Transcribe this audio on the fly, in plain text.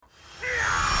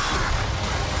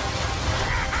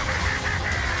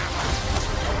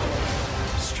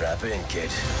Strap in, kid.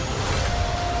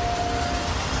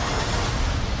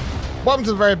 Welcome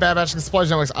to the Very Bad Batch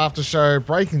Explosion Network's after show,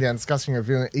 breaking down, discussing,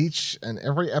 reviewing each and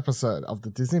every episode of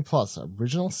the Disney Plus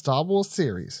original Star Wars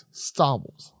series, Star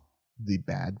Wars: The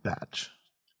Bad Batch.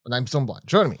 My name's Tom Blind.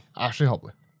 Joining me, Ashley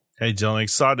Hobley. Hey, Dylan,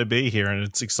 excited to be here, and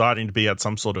it's exciting to be at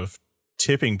some sort of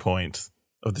tipping point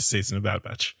of the season of Bad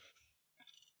Batch.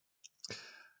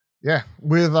 Yeah,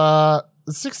 with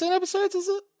 16 episodes, is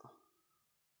it?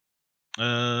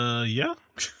 Yeah.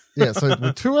 Yeah, so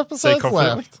with 2 episodes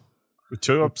left. With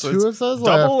 2 episodes.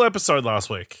 Double left. Episode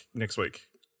next week.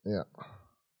 Yeah.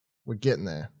 We're getting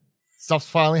there. Stuff's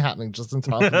finally happening just in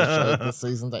time for the show this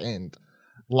season to end.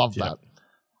 Love that.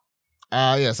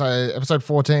 So episode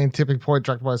 14, Tipping Point,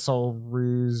 directed by Saul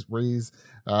Rees,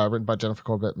 written by Jennifer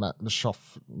Corbett, Matt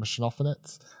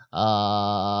Michnofinetz.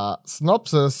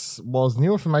 Synopsis was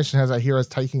new information has our heroes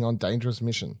taking on dangerous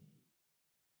mission.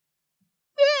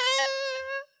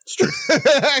 It's true.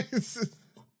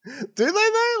 Do they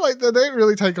though? Like, they don't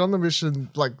really take on the mission.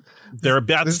 Like, they're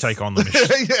about to take on the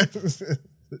mission.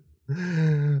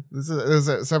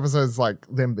 This episode's like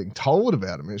them being told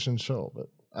about a mission, sure, but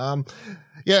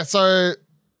So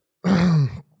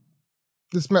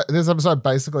this episode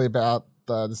basically about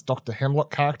this Dr.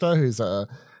 Hemlock character who's a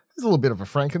little bit of a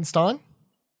Frankenstein.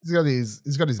 He's got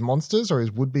his monsters, or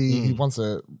his would be. He wants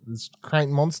his crank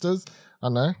monsters. I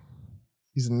don't know.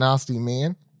 He's a nasty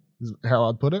man, is how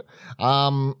I'd put it.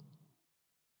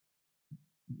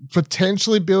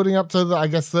 Potentially building up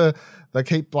to they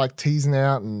keep like teasing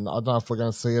out, and I don't know if we're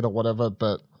going to see it or whatever,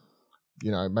 but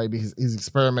maybe he's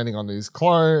experimenting on these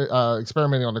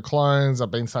experimenting on the clones.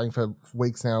 I've been saying for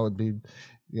weeks now it'd be,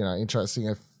 interesting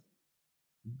if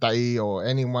they or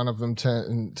any one of them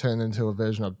turn into a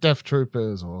version of Death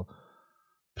Troopers or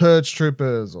Purge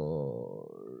Troopers or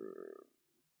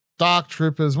Dark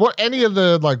Troopers, any of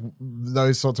the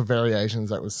those sorts of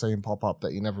variations that we've seen pop up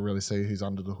that you never really see who's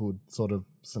under the hood sort of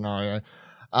scenario.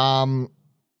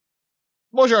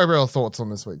 What's your overall thoughts on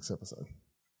this week's episode?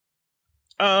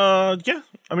 Yeah,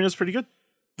 I mean, it's pretty good.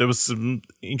 There was some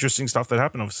interesting stuff that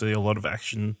happened. Obviously, a lot of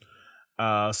action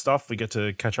stuff. We get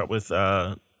to catch up with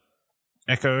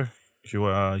Echo, who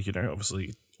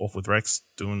obviously off with Rex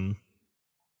doing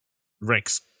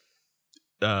Rex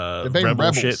rebel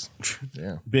rebels. shit.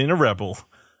 Yeah, being a rebel.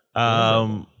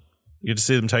 You get to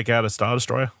see them take out a Star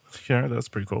Destroyer. That's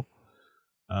pretty cool.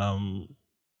 And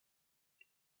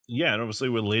obviously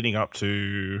we're leading up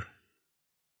to.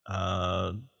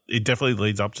 It definitely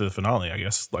leads up to the finale, I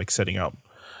guess, like setting up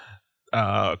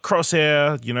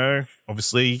Crosshair,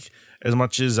 obviously, as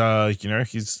much as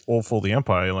he's all for the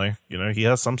Empire, he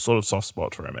has some sort of soft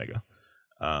spot for Omega.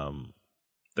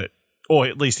 Or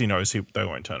at least he knows they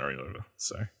won't turn her over.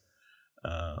 So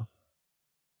I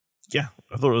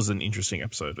thought it was an interesting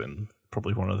episode and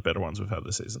probably one of the better ones we've had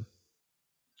this season.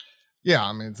 Yeah,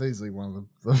 I mean, it's easily one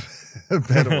of the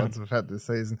better ones we've had this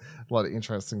season. A lot of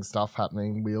interesting stuff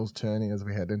happening, wheels turning as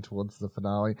we head in towards the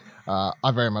finale.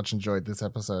 I very much enjoyed this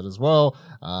episode as well.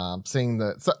 Seeing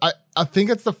that, so I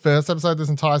think it's the first episode this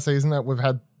entire season that we've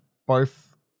had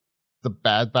both the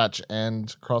Bad Batch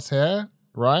and Crosshair,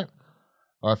 right?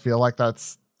 I feel like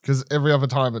that's because every other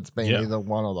time it's been either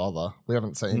one or the other. We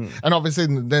haven't seen, and obviously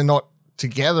they're not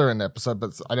together in an episode,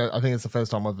 but I think it's the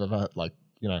first time we've ever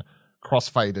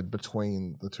cross-faded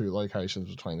between the two locations,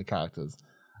 between the characters,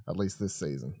 at least this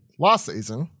season. Last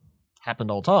season,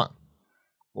 happened all the time.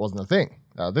 Wasn't a thing.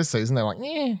 This season, they're like,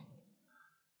 we're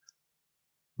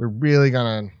really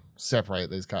going to separate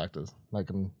these characters, make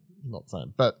them not the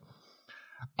same. But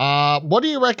what do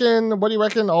you reckon,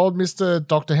 old Mr.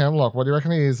 Dr. Hemlock, what do you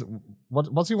reckon he is?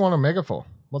 What's he want Omega for?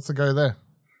 What's the go there?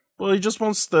 Well, he just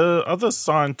wants the other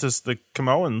scientist, the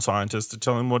Kamoan scientist, to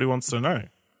tell him what he wants to know.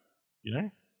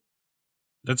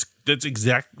 That's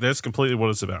completely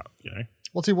what it's about,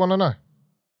 What's he want to know?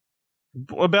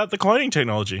 About the cloning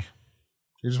technology.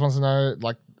 He just wants to know,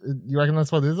 you reckon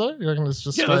that's what it is, though? You reckon it's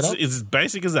just straight up? It's as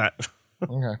basic as that.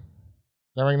 Okay.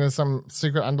 You reckon there's some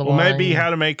secret underlying... Or maybe how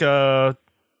to make a...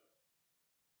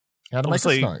 How to make a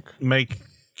Snoke.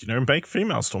 Make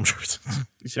female stormtroopers.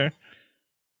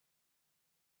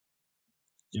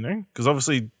 Because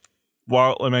obviously,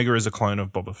 while Omega is a clone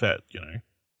of Boba Fett,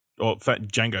 or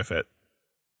Jango Fett,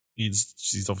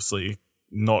 she's obviously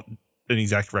not an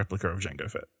exact replica of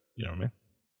Jango Fett. You know what I mean?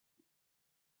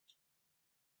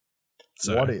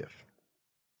 So, what if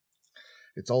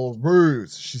it's all a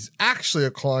ruse? She's actually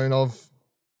a clone of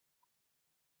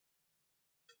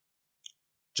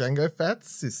Jango Fett's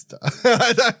sister.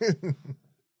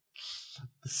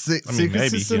 Secret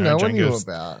maybe, sister no one knew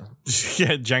about.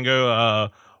 Yeah,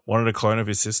 Jango wanted a clone of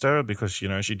his sister because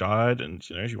she died, and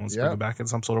she wants to bring her back in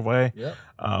some sort of way. Yeah.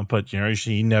 But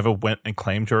she never went and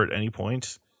claimed her at any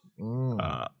point.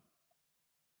 Yeah,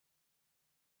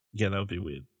 that would be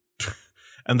weird.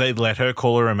 And they let her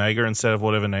call her Omega instead of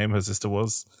whatever name her sister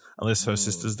was, unless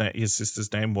his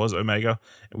sister's name was Omega,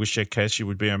 in which case she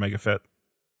would be Omega Fett.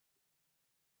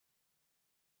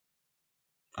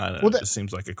 I don't know. It just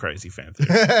seems like a crazy fan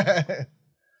theory.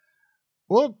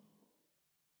 Well,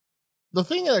 the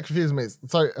thing that confuses me is,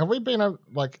 so have we been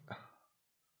like?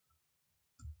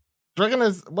 Do you reckon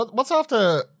is what's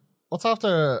after?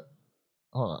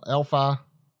 Hold on,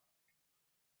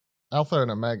 Alpha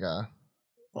and Omega.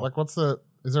 Like,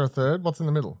 is there a third? What's in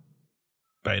the middle?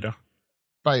 Beta,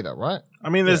 right? I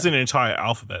mean, there's an entire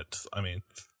alphabet. I mean,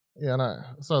 yeah, I know.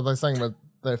 So are they saying that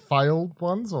they're failed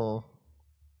ones, or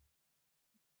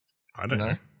I don't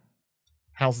know.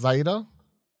 House Zeta?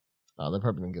 Oh, they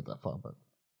probably didn't get that far,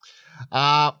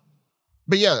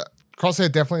 but yeah,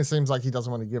 Crosshair definitely seems like he doesn't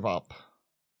want to give up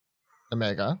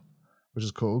Omega, which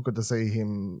is cool. Good to see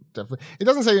him. Definitely, it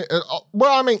doesn't say.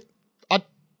 Well, I mean,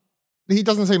 he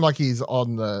doesn't seem like he's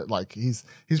on the he's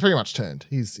pretty much turned.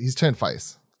 He's turned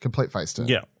face, complete face turn.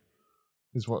 Yeah,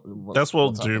 is what that's what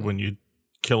we'll do when you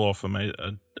kill off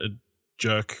a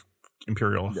jerk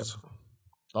Imperial officer. Yep.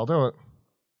 I'll do it.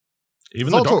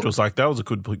 Even the doctor was like, "That was a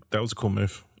cool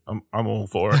move. I'm all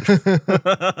for it."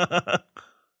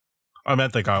 I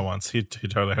met that guy once. He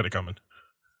totally had it coming.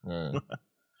 Yeah.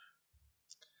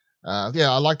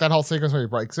 I like that whole sequence where he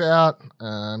breaks out.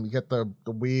 You get the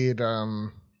weird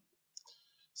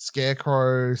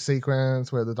scarecrow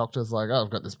sequence where the doctor's like, "Oh,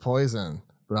 I've got this poison,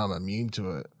 but I'm immune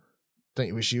to it. Don't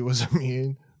you wish you was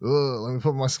immune? Ugh, let me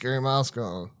put my scary mask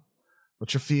on.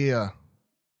 What's your fear?"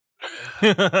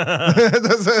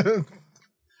 That's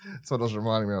what it was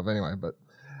reminding me of anyway. But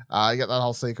you get that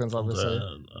whole sequence, obviously.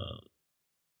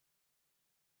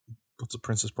 What's a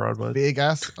Princess Bride word? Fear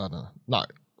gas? I don't know. No.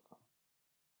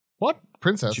 What?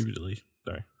 Princess? Indubitably.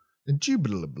 Sorry.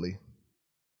 Indubitably.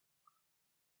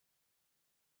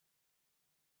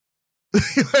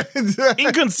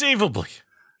 Inconceivably.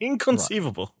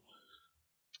 Inconceivable.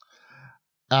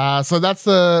 Right. So that's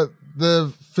the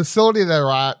facility they're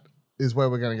at is where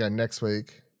we're going to go next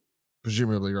week,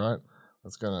 presumably, right?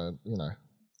 That's going to,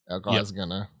 our guys are going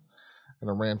to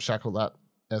ramshackle that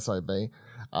SOB.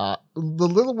 The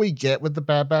little we get with the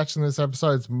Bad Batch in this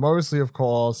episode is mostly, of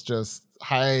course, just,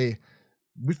 hey,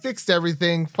 we fixed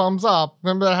everything, thumbs up.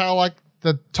 Remember how,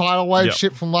 the tidal wave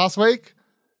shit from last week?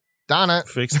 Done it.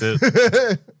 Fixed it.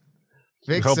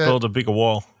 Fixed Helped it. build a bigger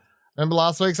wall. Remember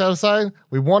last week's episode?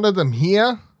 We wanted them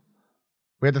here.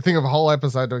 We had to think of a whole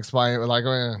episode to explain it. We're like,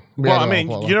 you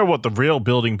know what the real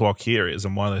building block here is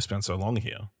and why they spent so long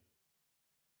here?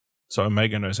 So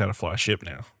Omega knows how to fly a ship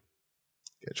now.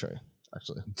 Yeah, true.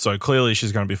 Actually. So clearly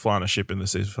she's going to be flying a ship in the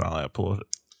season finale. I pull it.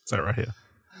 Is that right here?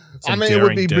 It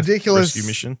would be ridiculous. Rescue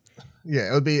mission.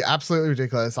 Yeah, it would be absolutely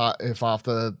ridiculous if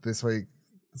after this week,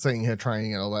 seeing her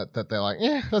training and all that they're like,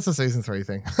 yeah, that's a season 3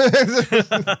 thing.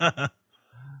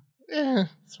 Yeah,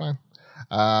 it's fine.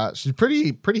 She's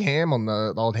pretty ham on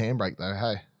the old handbrake though.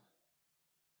 Hey,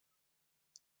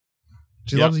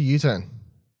 she loves a U-turn.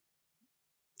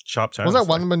 Sharp turn. Was that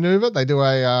one maneuver? They do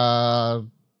an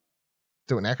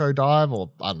echo dive, or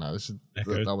I don't know. They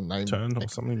were named turn or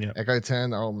something. Yeah, echo turn.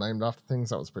 They're all named after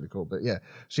things. That was pretty cool. But yeah,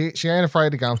 she ain't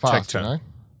afraid to go fast. Tech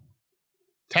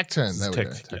turn. There we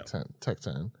go. Tech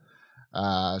turn.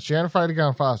 She ain't afraid to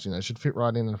go fast. She'd fit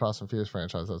right in the Fast and Furious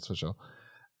franchise. That's for sure.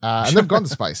 And they've gone to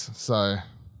space, so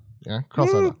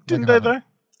crossover. Didn't they though?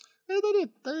 Yeah, they did.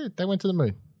 They went to the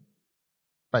moon.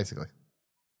 Basically,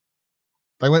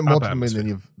 they went more to the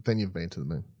moon than you've been to the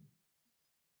moon.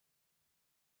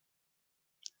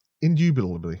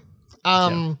 Indubitably.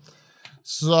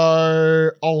 So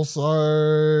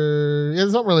also,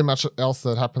 there's not really much else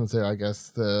that happens there, I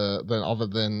guess. Other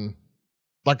than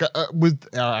with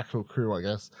our actual crew, I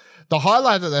guess. The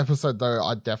highlight of the episode, though,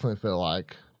 I definitely feel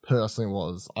like personally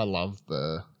was I loved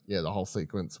the whole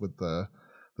sequence with the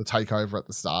takeover at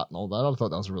the start and all that. I thought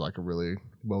that was a really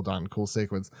well done, cool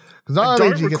sequence. Because I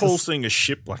don't recall seeing a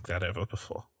ship like that ever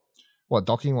before. What,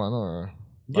 docking one or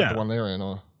the one they're in?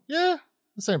 Or yeah,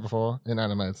 I've seen it before in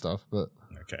animated stuff, but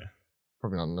okay,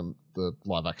 probably not in the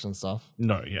live action stuff.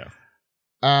 No, yeah.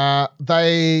 I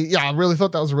really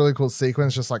thought that was a really cool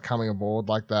sequence, just coming aboard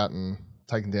like that and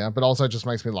taken down. But also just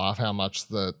makes me laugh how much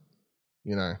that.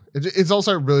 It's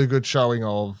also a really good showing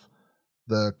of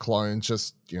the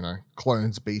clones,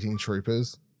 clones beating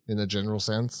troopers in a general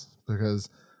sense, because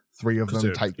 3 of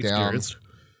them take down.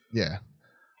 Yeah.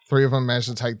 3 of them managed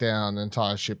to take down an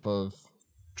entire ship of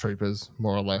troopers,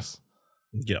 more or less.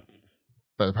 Yeah.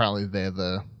 but apparently they're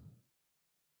the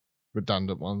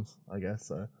redundant ones, I guess.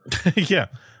 So yeah.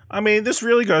 I mean, this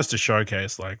really goes to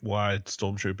showcase like why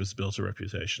Stormtroopers built a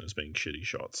reputation as being shitty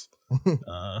shots.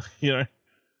 You know,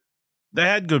 they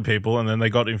had good people, and then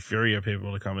they got inferior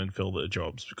people to come and fill their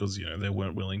jobs because they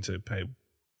weren't willing to pay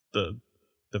the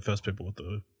first people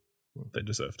what they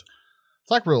deserved.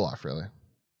 It's like real life, really.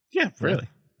 Yeah, really.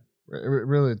 It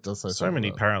really does say so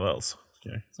many parallels.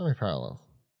 So many parallels.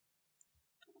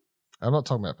 I'm not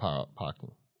talking about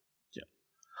parking. Yeah.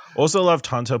 Also loved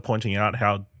Hunter pointing out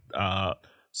how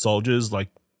soldiers like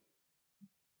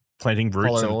planting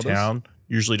roots in a town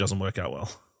usually doesn't work out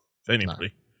well for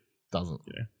anybody. No, doesn't.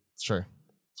 Yeah. It's true.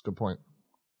 It's a good point.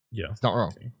 Yeah. It's not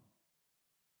wrong.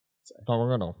 It's not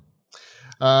wrong at all.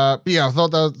 But yeah, I thought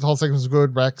the whole sequence was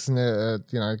good. Rex and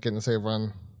getting to see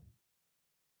everyone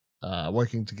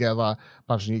working together. A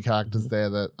bunch of new characters there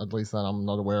that at least that I'm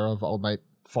not aware of. Old mate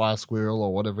Fire Squirrel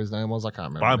or whatever his name was. I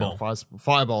can't remember.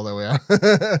 Fireball. There we are.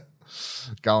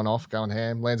 going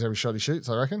ham. Lands every shot he shoots.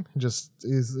 I reckon.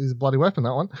 He's a bloody weapon,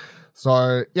 that one.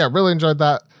 So yeah, really enjoyed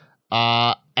that.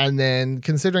 And then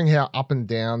considering how up and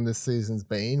down this season's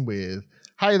been with,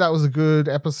 hey, that was a good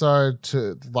episode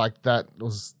to like hey, that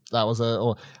was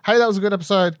a good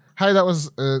episode. Hey, that was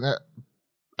an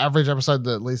average episode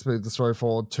that at least moved the story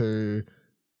forward to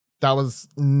that was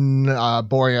a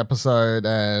boring episode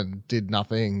and did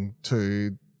nothing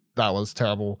to that was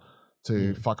terrible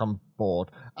to fuck, I'm bored.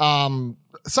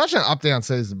 Such an up down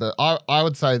season, but I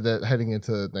would say that heading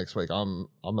into next week, I'm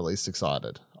at least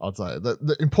excited. I'd say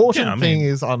the important thing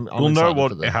is we'll know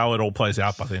how it all plays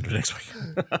out by the end of next week.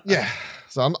 Yeah,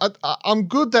 so I'm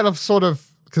good that I've sort of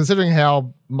considering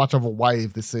how much of a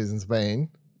wave this season's been.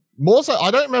 More so,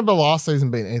 I don't remember last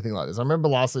season being anything like this. I remember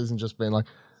last season just being like,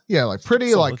 yeah, like pretty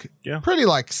solid, pretty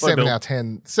like 7 out of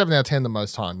 10 the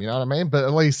most time. You know what I mean? But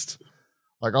at least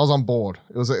like I was on board.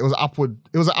 It was upward.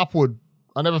 It was an upward.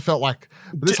 I never felt like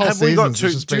this whole season.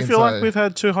 Do you feel like we've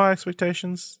had too high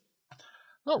expectations?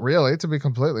 Not really, to be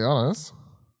completely honest.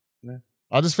 Yeah.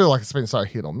 I just feel like it's been so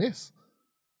hit or miss.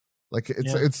 Like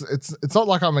it's not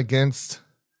like I'm against.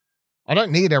 I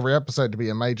don't need every episode to be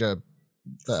a major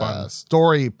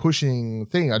story pushing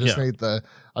thing. I just need at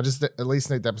least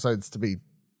need the episodes to be,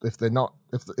 if they're not,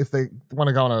 if they want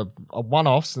to go on a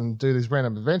one-offs and do these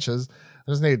random adventures,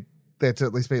 I just need there to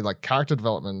at least be like character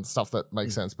development and stuff that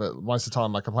makes sense. But most of the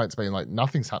time my complaint's been like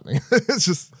nothing's happening. It's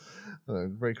just a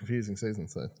very confusing season.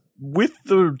 So with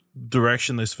the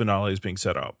direction this finale is being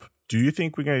set up, do you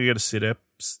think we're going to get a Sid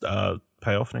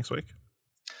payoff next week?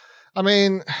 I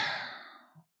mean,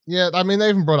 yeah, I mean, they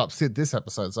even brought up Sid this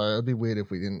episode, so it'd be weird if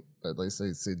we didn't at least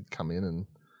see Sid come in and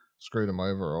screw them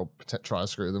over or try to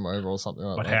screw them over or something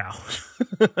like that.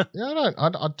 But how? Yeah, I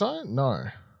don't know.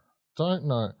 Don't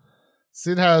know.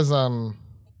 Sid has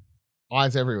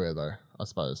eyes everywhere, though, I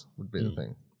suppose, would be the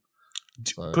thing.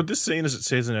 So, could this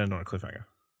season end on a cliffhanger?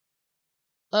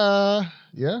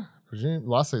 Yeah, presume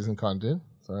last season kind of did.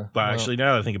 So, but actually,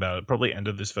 now that I think about it, probably end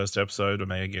of this first episode,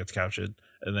 Omega gets captured,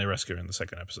 and they rescue her in the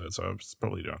second episode. So it's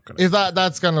probably not going to. If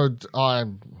that's going to,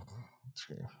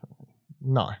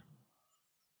 no.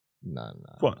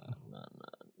 What? No.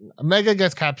 Omega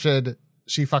gets captured.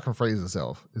 She fucking frees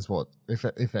herself. Is what,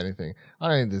 if anything. I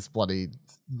don't need this bloody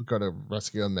got to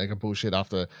rescue Omega bullshit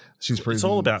after she's freezing. It's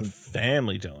all about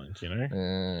family, Dylan. You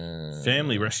know,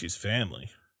 family rescues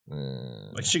family.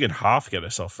 Like she can half get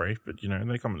herself free, but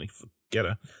they come and get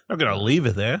her. Not gonna leave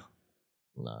her there.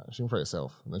 No, she can free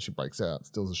herself, and then she breaks out,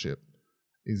 steals the ship.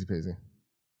 Easy peasy.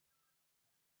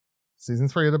 Season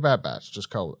 3 of the Bad Batch, just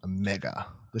called Omega,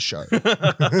 the show.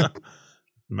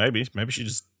 Maybe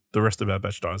the rest of Bad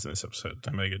Batch dies in this episode.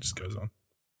 Omega just goes on.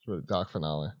 It's a really dark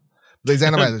finale. But these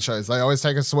animated shows, they always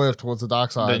take a swerve towards the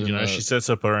dark side. Then she sets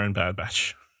up her own Bad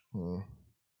Batch.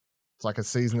 It's like a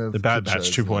season of the Bad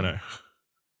Batch 2.0.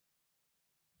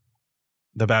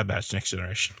 The Bad Batch Next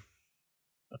Generation.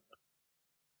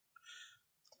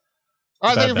 All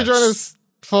right, thank you for joining us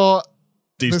for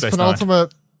Deep this Space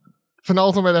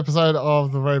penultimate episode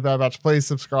of The Very Bad Batch. Please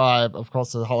subscribe, of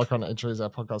course, to the Holocron Entries, our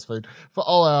podcast feed, for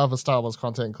all our other Star Wars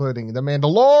content, including The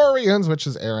Mandalorians, which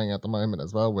is airing at the moment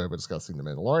as well, where we're discussing The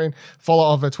Mandalorian. Follow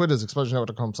our Twitters,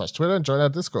 ExplosionNetwork.com/Twitter, and join our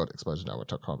Discord,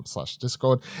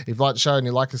 ExplosionNetwork.com/Discord. If you like the show and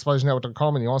you like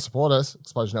ExplosionNetwork.com and you want to support us,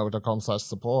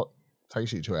 ExplosionNetwork.com/support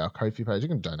takes you to our Ko-fi page. You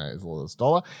can donate as little as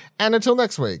 $1. And until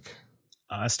next week.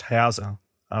 Asked Hauser,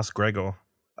 asked Gregor,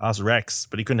 asked Rex,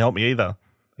 but he couldn't help me either.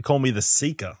 They call me the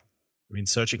Seeker. I've been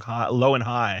searching high, low and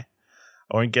high.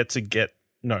 I won't get to get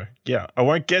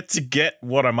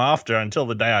what I'm after until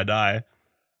the day I die.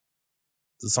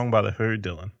 It's a song by The Who,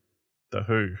 Dylan. The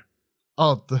Who.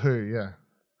 Oh, The Who, yeah.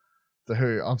 The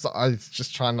Who. I was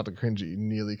just trying not to cringe at you.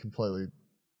 Nearly completely.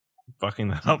 Fucking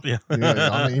that up, yeah.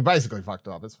 I mean, you basically fucked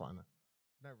up. It's fine.